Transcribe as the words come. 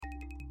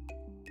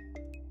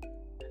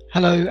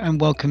Hello and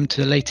welcome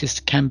to the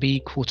latest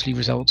Kambi quarterly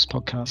results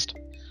podcast.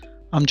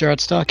 I'm Gerard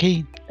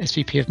Starkey,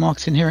 SVP of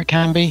Marketing here at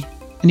Kambi,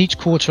 and each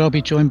quarter I'll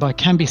be joined by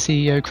Kambi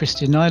CEO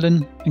Kristian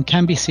Nylén and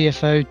Kambi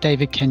CFO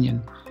David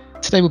Kenyon.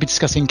 Today we'll be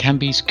discussing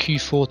Kambi's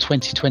Q4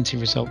 2020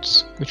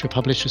 results, which were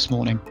published this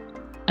morning,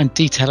 and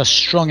detail a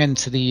strong end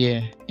to the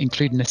year,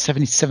 including a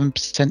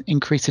 77%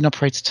 increase in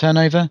operator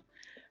turnover,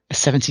 a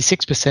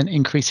 76%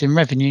 increase in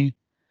revenue,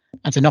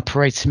 and an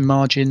operating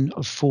margin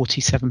of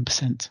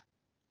 47%.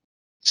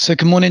 So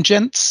good morning,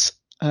 gents.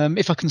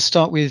 If I can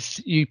start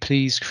with you,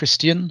 please,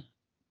 Kristian.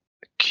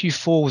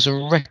 Q4 was a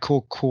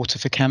record quarter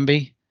for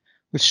Kambi,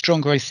 with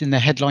strong growth in their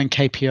headline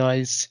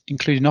KPIs,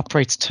 including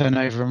operator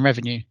turnover and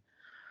revenue.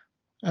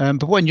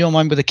 But what in your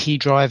mind were the key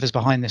drivers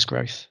behind this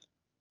growth?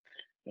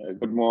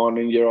 Good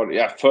morning, Gerard.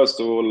 Yeah,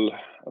 first of all,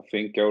 I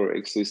think our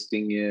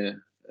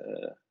existing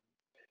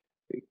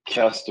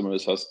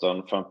customers has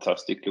done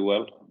fantastically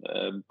well,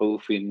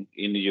 both in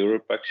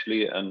Europe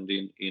actually and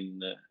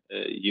in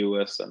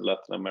US and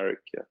Latin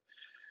America.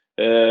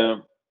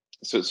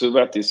 So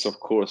that is of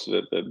course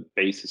the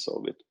basis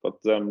of it. But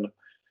then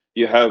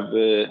you have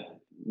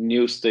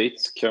new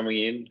states coming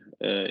in,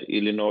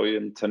 Illinois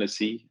and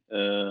Tennessee.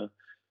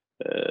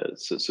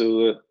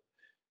 So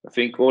I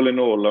think all in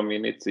all, I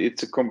mean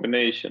it's a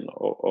combination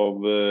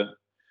of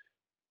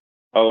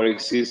our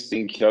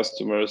existing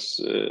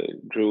customers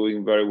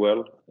growing very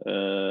well.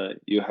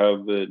 You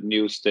have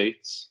new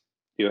states.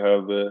 You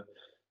have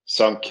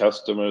some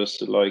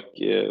customers like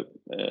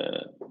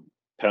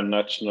Penn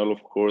National,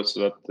 of course,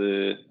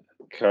 that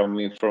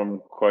coming from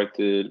quite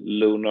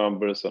low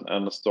numbers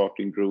and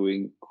starting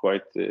growing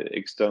quite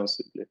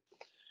extensively.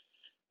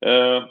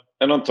 And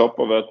on top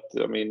of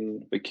that, I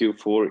mean, the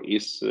Q4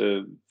 is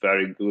a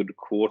very good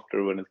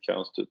quarter when it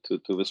comes to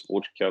the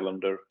sports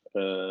calendar.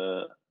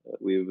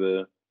 With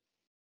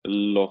a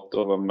lot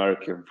of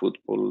American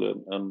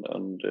football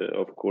and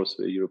of course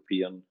the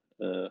European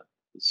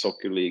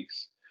soccer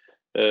leagues,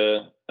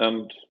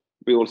 and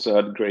we also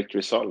had great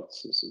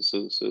results.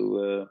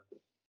 So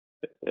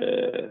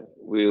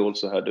we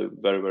also had a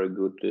very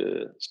good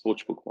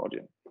sportsbook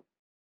margin.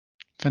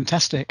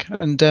 Fantastic.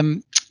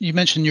 And you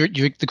mentioned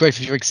the growth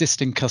of your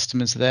existing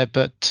customers there,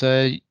 but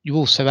you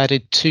also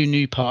added 2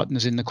 new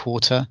partners in the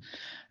quarter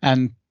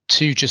and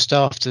 2 just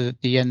after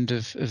the end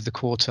of the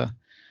quarter.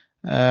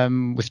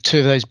 With 2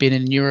 of those being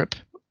in Europe,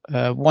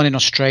 1 in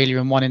Australia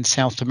and 1 in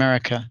South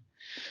America.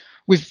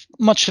 With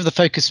much of the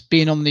focus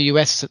being on the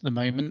US at the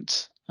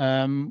moment,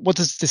 what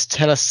does this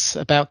tell us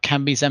about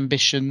Kambi's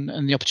ambition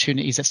and the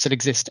opportunities that still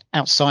exist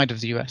outside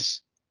of the US?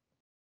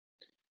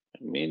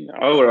 I mean,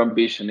 our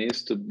ambition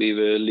is to be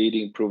the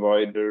leading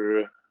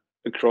provider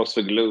across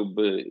the globe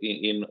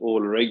in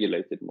all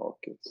regulated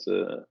markets.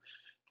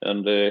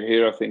 And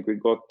here I think we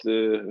got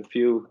a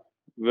few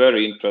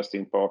very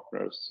interesting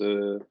partners.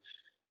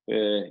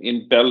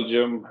 In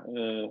Belgium,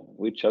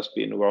 which has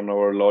been one of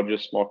our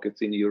largest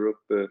markets in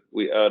Europe,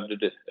 we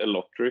added a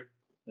lottery,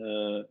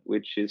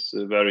 which is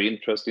very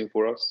interesting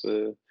for us.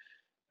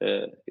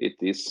 It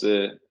is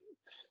a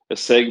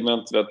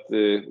segment that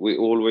we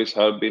always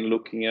have been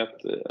looking at,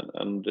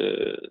 and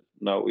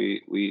now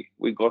we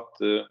got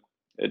a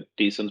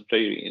decent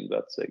player in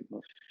that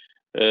segment.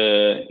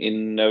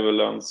 In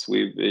Netherlands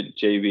with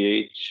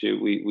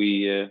JVH,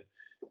 we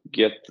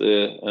get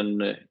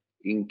an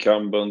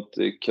incumbent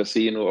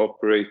casino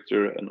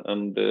operator,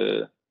 and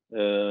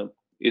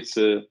it's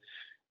a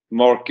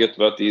market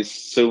that is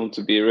soon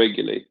to be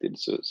regulated.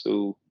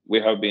 So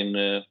we have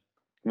been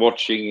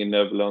watching in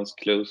Netherlands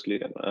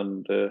closely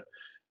and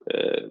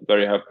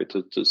very happy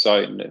to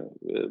sign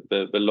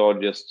the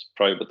largest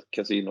private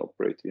casino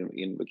operator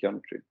in the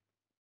country.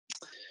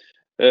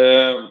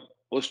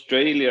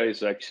 Australia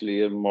is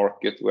actually a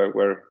market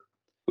where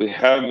we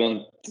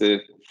haven't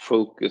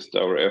focused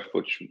our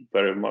efforts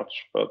very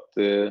much, but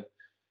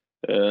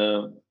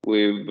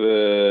with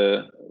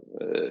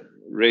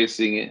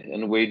racing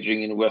and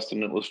wagering in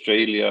Western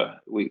Australia,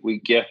 we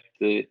get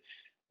a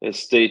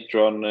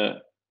state-run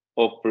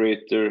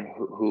operator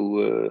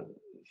who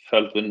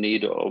felt the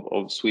need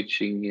of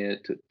switching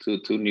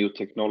to new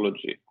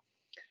technology.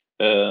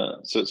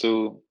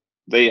 So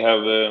they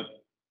have a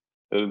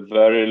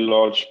very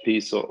large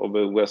piece of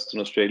a Western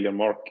Australian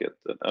market,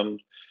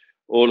 and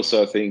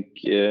also I think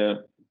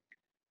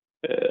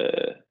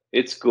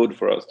it's good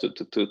for us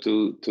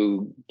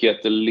to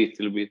get a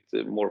little bit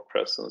more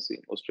presence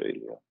in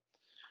Australia.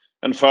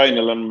 And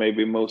finally, and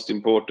maybe most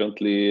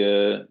importantly,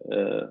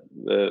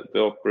 the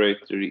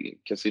operator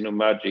Casino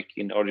Magic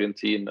in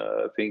Argentina.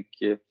 I think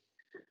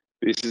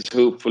this is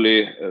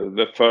hopefully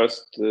the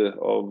first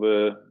of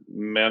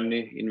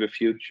many in the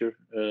future.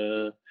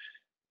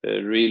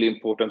 Really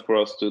important for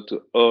us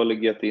to early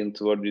get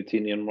into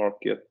Argentinian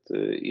market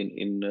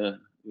in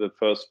the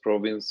first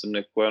province,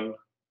 Neuquén.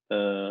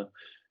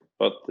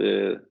 But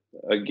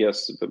I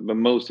guess the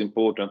most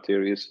important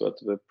here is that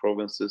the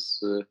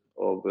provinces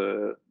of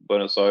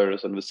Buenos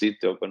Aires and the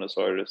city of Buenos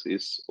Aires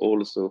is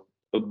also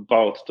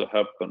about to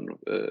happen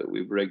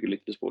with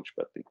regulated sports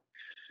betting.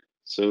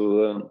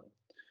 So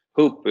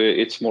hope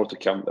it's more to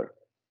come there.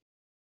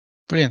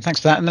 Brilliant, thanks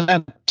for that. And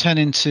then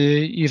turning to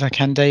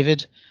Yuvakan,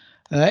 David.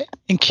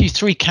 In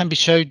Q3, Kambi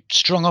showed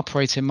strong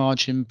operating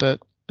margin, but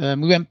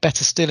we went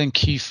better still in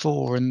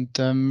Q4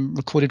 and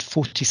recorded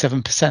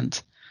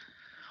 47%.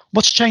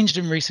 What's changed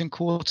in recent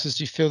quarters,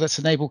 do you feel, that's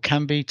enabled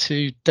Kambi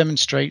to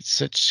demonstrate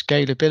such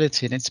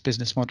scalability in its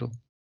business model?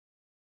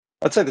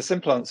 I'd say the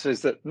simple answer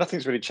is that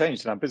nothing's really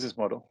changed in our business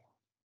model.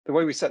 The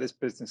way we set this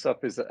business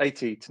up is that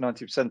 80 to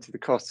 90% of the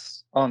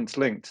costs aren't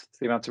linked to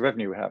the amount of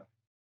revenue we have.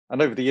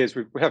 And over the years,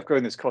 we have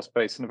grown this cost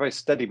base in a very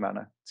steady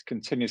manner to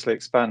continuously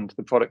expand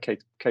the product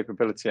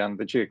capability and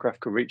the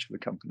geographical reach of the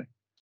company.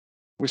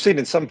 We've seen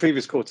in some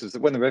previous quarters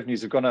that when the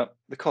revenues have gone up,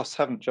 the costs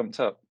haven't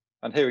jumped up.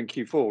 And here in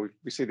Q4,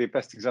 we see the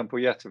best example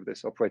yet of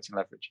this operating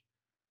leverage.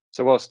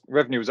 So whilst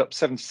revenue was up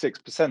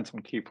 76%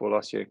 on Q4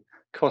 last year,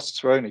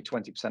 costs were only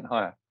 20%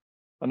 higher.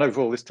 And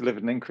overall, this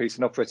delivered an increase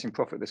in operating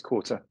profit this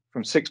quarter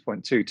from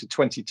 6.2 to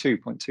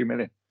 22.2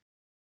 million.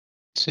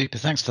 Super,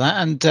 thanks for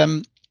that.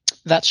 And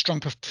that strong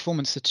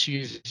performance that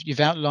you've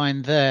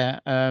outlined there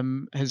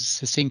has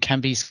seen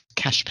Kambi's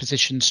cash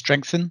position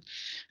strengthen, and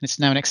it's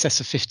now in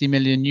excess of 50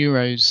 million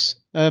euros.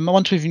 I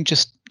wonder if you can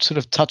just sort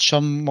of touch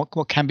on what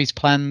Kambi's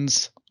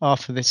plans are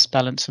for this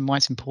balance and why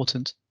it's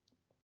important.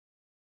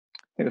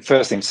 I think the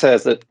first thing to say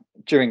is that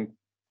during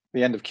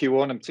the end of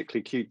Q1 and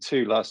particularly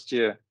Q2 last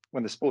year,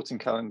 when the sporting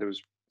calendar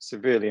was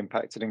severely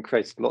impacted and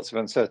created lots of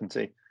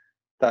uncertainty,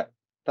 that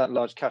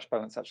large cash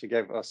balance actually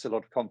gave us a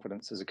lot of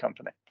confidence as a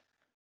company.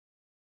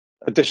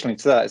 Additionally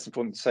to that, it's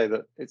important to say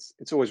that it's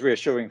always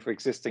reassuring for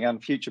existing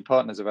and future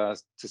partners of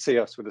ours to see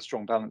us with a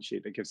strong balance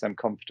sheet that gives them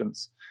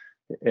confidence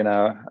in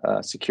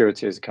our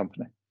security as a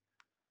company.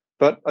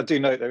 But I do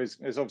note there's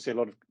obviously a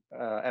lot of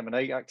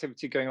M&A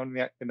activity going on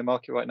in the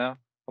market right now,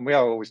 and we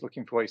are always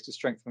looking for ways to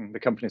strengthen the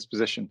company's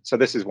position. So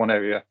this is one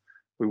area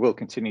we will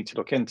continue to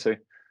look into.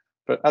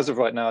 But as of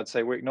right now, I'd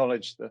say we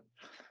acknowledge the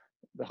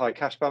high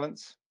cash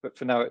balance, but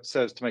for now it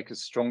serves to make us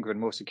stronger and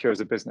more secure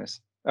as a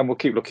business, and we'll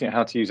keep looking at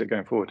how to use it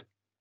going forward.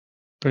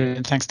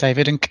 Brilliant, thanks,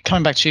 David. And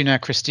coming back to you now,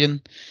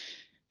 Kristian.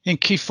 In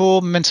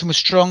Q4, momentum was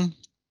strong,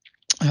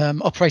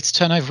 operator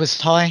turnover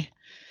was high.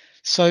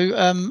 So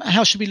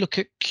how should we look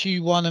at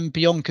Q1 and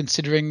beyond,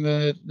 considering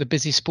the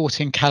busy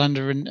sporting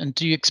calendar, and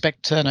do you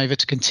expect turnover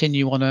to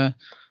continue on a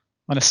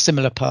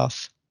similar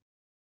path?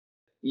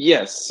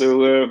 Yes,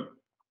 so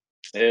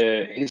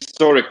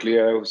historically,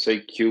 I would say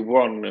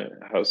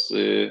Q1 has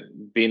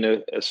been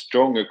a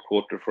stronger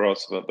quarter for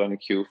us than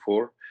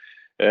Q4.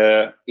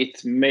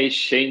 It may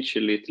change a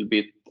little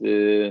bit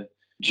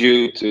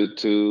due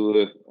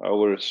to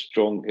our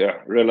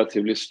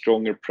relatively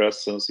stronger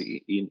presence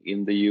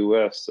in the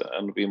US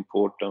and the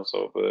importance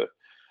of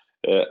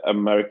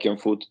American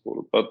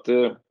football. But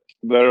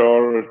there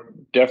are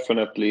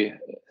definitely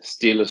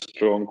still a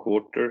strong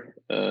quarter.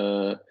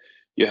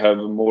 You have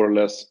more or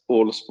less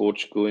all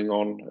sports going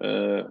on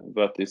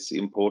that is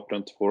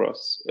important for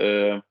us.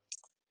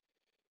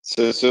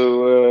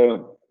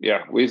 So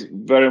we're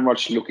very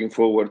much looking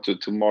forward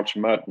to March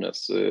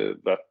Madness.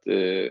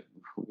 That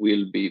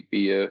will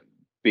be a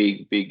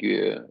big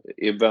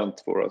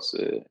event for us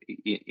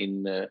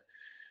in the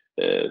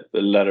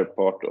latter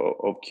part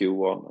of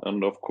Q1.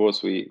 And of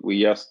course,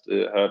 we just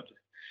had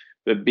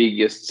the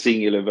biggest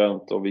single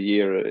event of the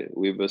year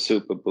with the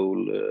Super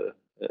Bowl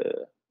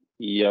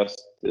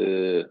just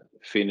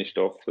finished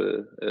off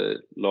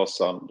last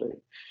Sunday.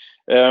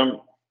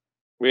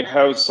 We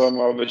have some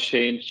other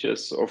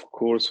changes, of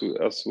course,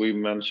 as we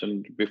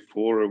mentioned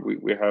before.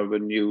 We have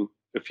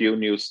a few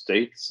new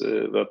states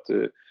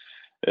that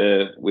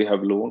we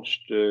have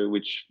launched,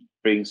 which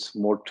brings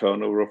more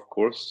turnover, of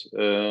course.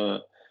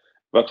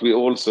 But we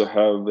also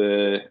have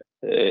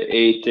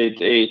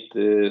 888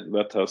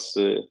 that has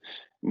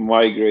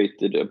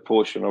migrated a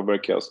portion of our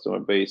customer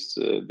base,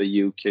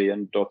 the UK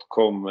and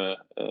 .com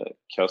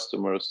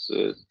customers,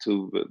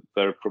 to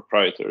their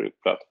proprietary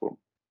platform.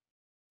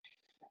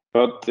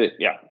 But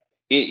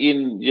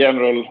in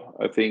general,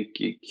 I think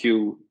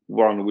Q1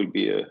 will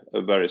be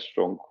a very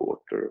strong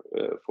quarter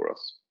for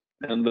us.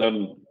 And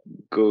then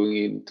going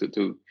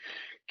into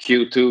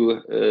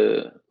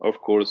Q2, of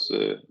course,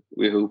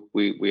 we hope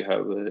we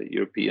have a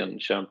European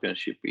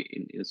Championship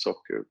in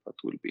soccer that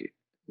will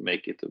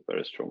make it a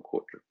very strong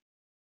quarter.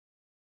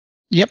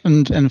 Yep,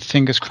 and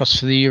fingers crossed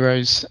for the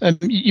Euros.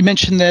 You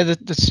mentioned there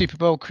the Super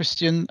Bowl,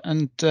 Kristian,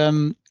 and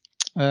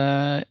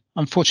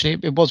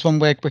unfortunately, it was one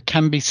where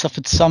Kambi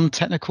suffered some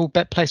technical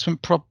bet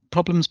placement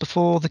problems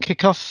before the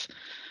kickoff.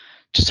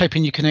 Just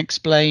hoping you can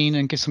explain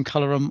and give some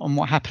colour on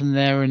what happened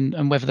there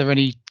and whether there are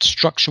any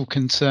structural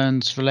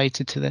concerns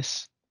related to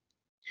this.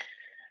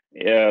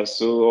 Yeah,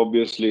 so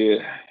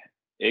obviously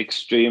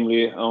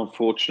extremely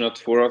unfortunate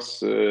for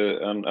us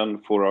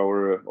and for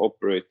our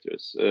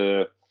operators.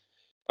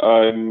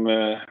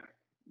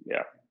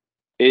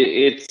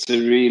 It's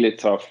really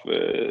tough.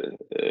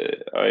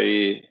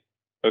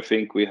 I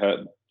think we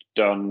had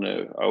done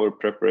our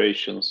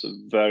preparations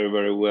very,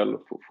 very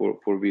well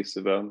for this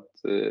event.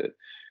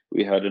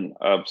 We had an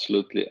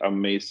absolutely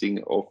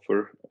amazing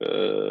offer,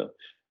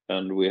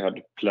 and we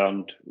had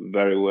planned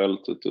very well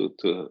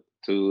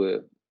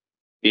to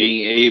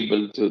being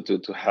able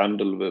to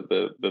handle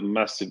the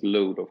massive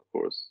load, of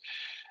course.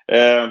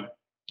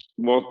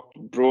 What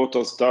brought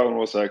us down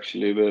was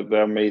actually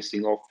the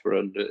amazing offer,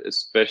 and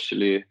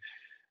especially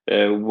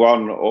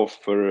one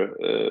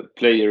offer,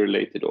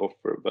 player-related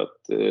offer, but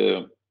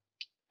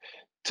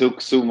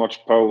took so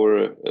much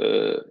power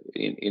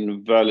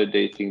in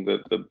validating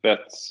the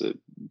bets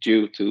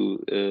due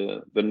to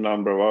the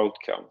number of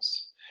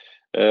outcomes.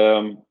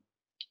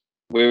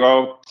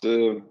 Without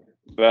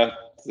that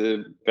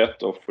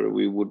bet offer,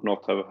 we would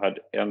not have had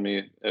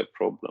any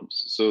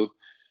problems. So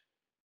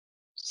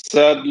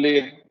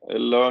sadly,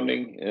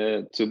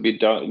 learning to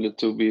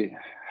be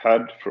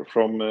had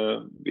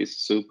from this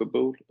Super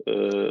Bowl,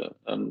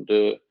 and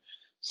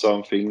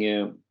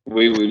something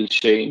we will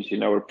change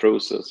in our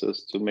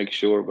processes to make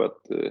sure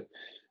that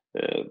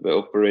the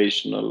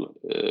operational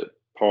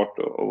part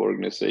of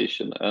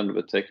organization and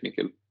the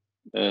technical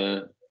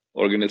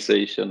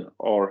organization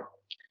are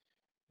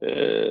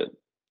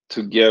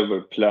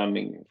together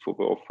planning for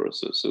the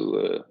offers.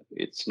 So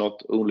it's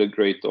not only a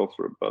great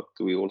offer, but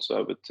we also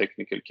have a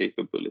technical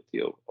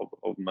capability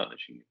of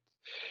managing it.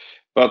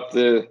 But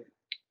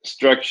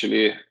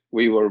structurally,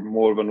 we were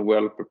more than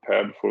well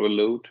prepared for the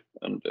load,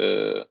 and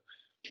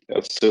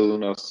as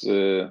soon as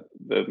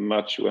the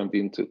match went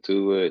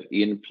into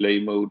in-play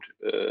mode,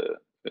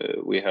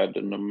 we had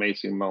an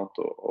amazing amount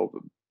of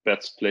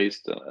bets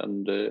placed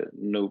and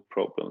no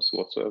problems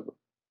whatsoever.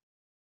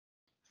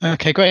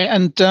 Okay, great.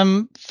 And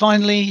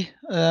finally,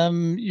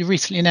 you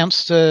recently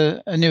announced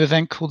a new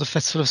event called the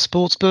Festival of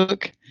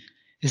Sportsbook.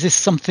 Is this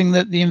something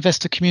that the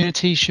investor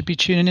community should be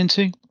tuning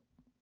into?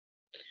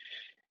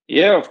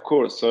 Yeah, of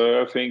course.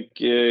 I think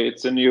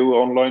it's a new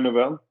online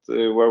event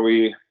where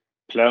we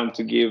plan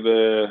to give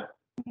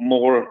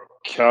more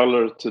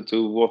color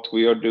to what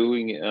we are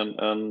doing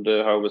and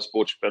how the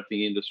sports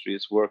betting industry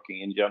is working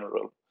in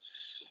general.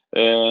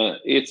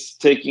 It's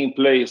taking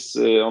place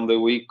on the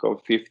week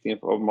of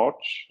 15th of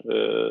March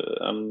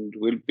and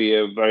will be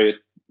a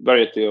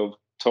variety of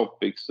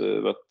topics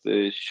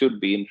that should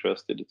be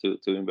interested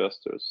to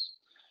investors.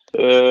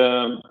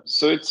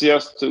 So it's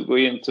just to go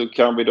into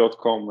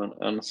Kambi.com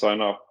and sign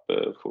up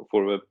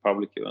for the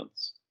public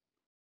events.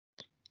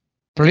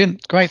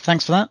 Brilliant. Great.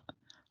 Thanks for that.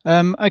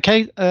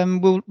 Okay,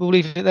 we'll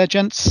leave it there,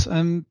 gents.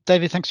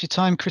 David, thanks for your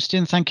time.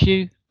 Kristian, thank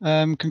you.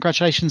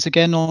 Congratulations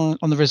again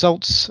on the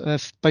results,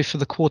 both for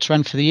the quarter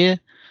and for the year.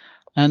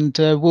 And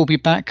we'll be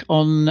back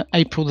on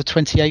April the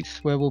 28th,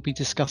 where we'll be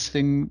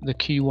discussing the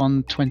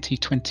Q1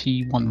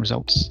 2021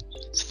 results.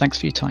 So thanks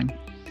for your time.